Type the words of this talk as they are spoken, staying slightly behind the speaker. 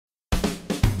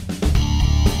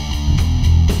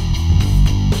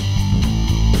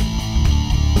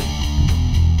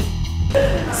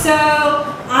So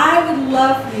I would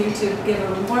love for you to give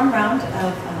a warm round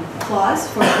of applause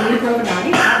for Lea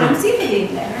Brovedani, our MC for the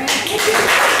evening. All right. Thank you.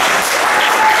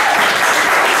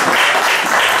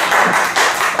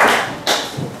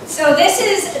 So this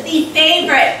is the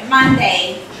favorite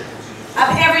Monday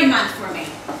of every month for me.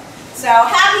 So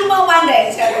happy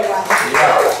MoMondays, everyone.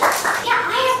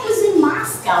 Yeah, I was in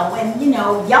Moscow when,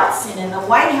 Yeltsin and the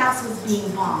White House was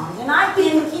being bombed. And I've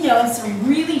been, in some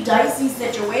really dicey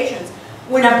situations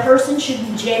when a person should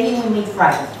be genuinely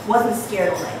frightened, wasn't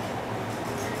scared away.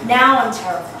 Now I'm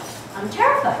terrified. I'm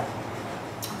terrified.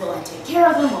 Will I take care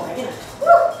of them? Will I get them?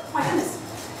 Woo, my goodness.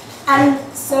 And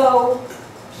so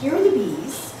here are the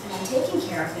bees. I'm taking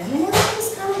care of them, and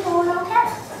everything's kind of going okay.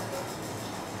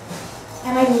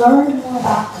 And I learned more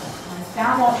about them, and I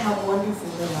found out how wonderful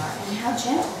they are and how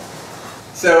gentle.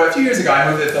 So a few years ago,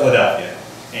 I moved to Philadelphia,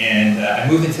 and I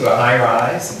moved into a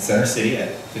high-rise in Center City at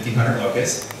 1500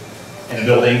 Locust, in a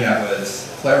building that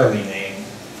was cleverly named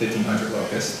 1500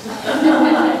 Locust.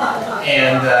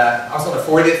 And I was on the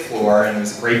 40th floor, and it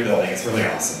was a great building. It's really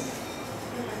awesome.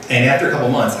 And after a couple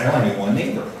months, I only knew one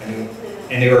neighbor.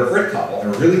 And they were a Brit couple, they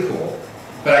were really cool.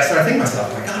 But I started thinking to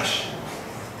myself, oh my gosh,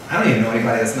 I don't even know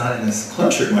anybody that's not in this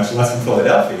country, much less from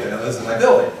Philadelphia, that lives in my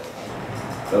building.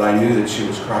 But I knew that she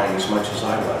was crying as much as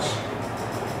I was.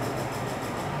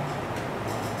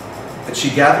 But she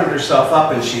gathered herself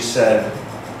up and she said,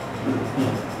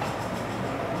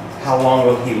 how long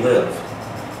will he live?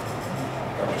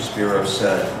 Dr. Spiro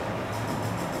said,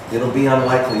 it'll be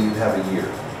unlikely you have a year.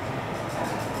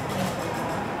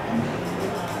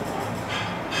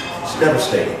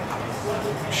 Devastating.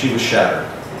 She was shattered.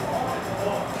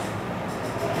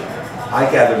 I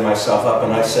gathered myself up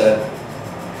and I said,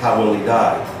 how will he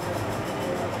die?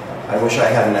 I wish I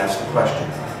hadn't asked the question.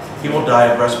 He will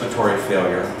die of respiratory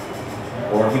failure,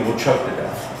 or he will choke to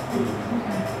death.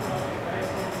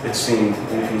 It seemed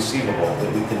inconceivable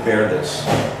that we could bear this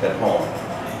at home.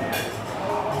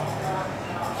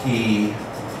 He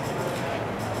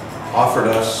offered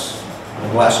us a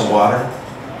glass of water,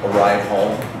 a ride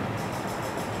home.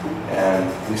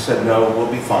 And we said, no, we'll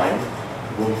be fine.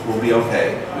 We'll be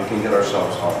okay. We can get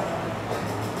ourselves home.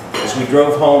 As we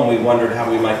drove home, we wondered how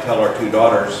we might tell our two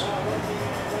daughters,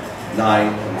 9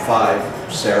 and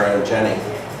 5, Sarah and Jenny,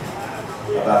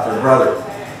 about their brother.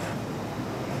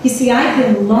 You see, I've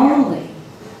been lonely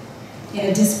in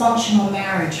a dysfunctional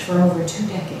marriage for over 2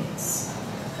 decades.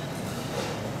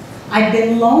 I've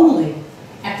been lonely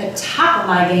at the top of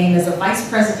my game as a vice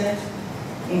president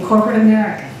in corporate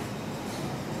America.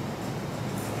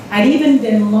 I'd even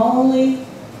been lonely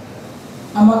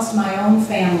amongst my own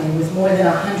family with more than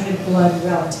 100 blood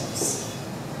relatives.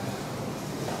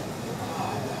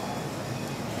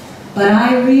 But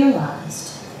I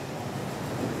realized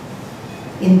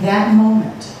in that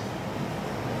moment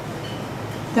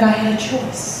that I had a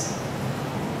choice.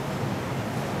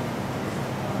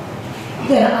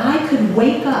 That I could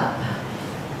wake up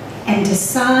and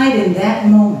decide in that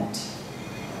moment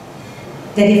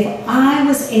that if I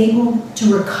was able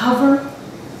to recover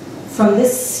from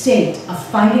this state of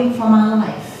fighting for my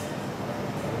life,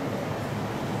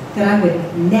 that I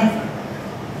would never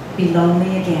be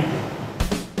lonely again.